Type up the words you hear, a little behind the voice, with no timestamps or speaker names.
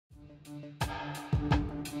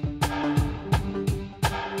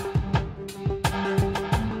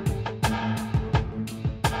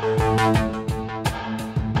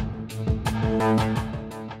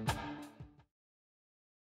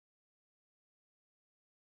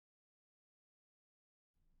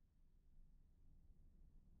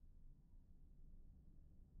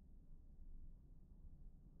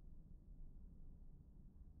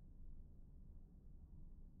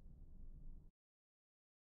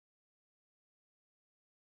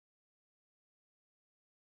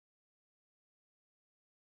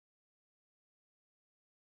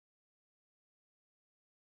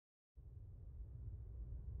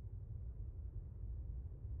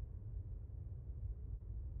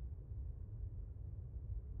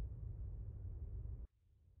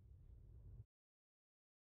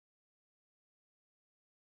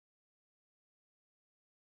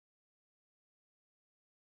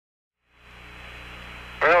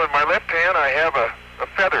my left hand I have a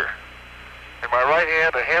feather. In my right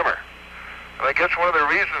hand a hammer. And I guess one of the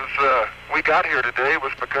reasons we got here today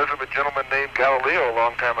was because of a gentleman named Galileo a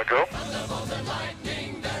long time ago.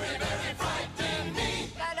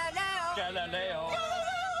 Galileo.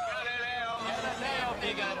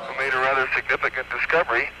 Who made a rather significant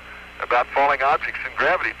discovery about falling objects in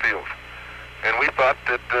gravity fields. And we thought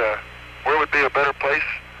that where would be a better place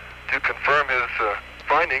to confirm his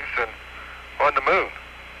findings than on the moon.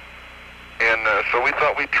 And so we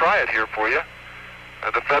thought we'd try it here for you.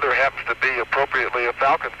 The feather happens to be appropriately a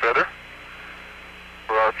falcon feather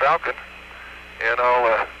for our falcon. And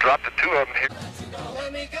I'll drop the two of them here.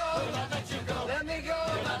 Let me go, let you go, let me go,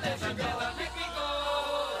 let you go, let me go.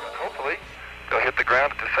 And hopefully they'll hit the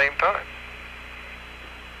ground at the same time.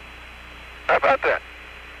 How about that?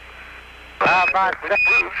 Which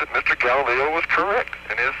proves that Mr. Galileo was correct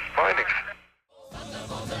in his findings.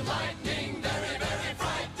 Thunderbolt and lightning, very, very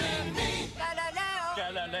frightening. Galileo.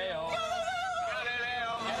 Galileo. Galileo.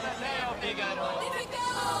 Galileo.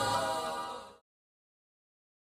 Galileo.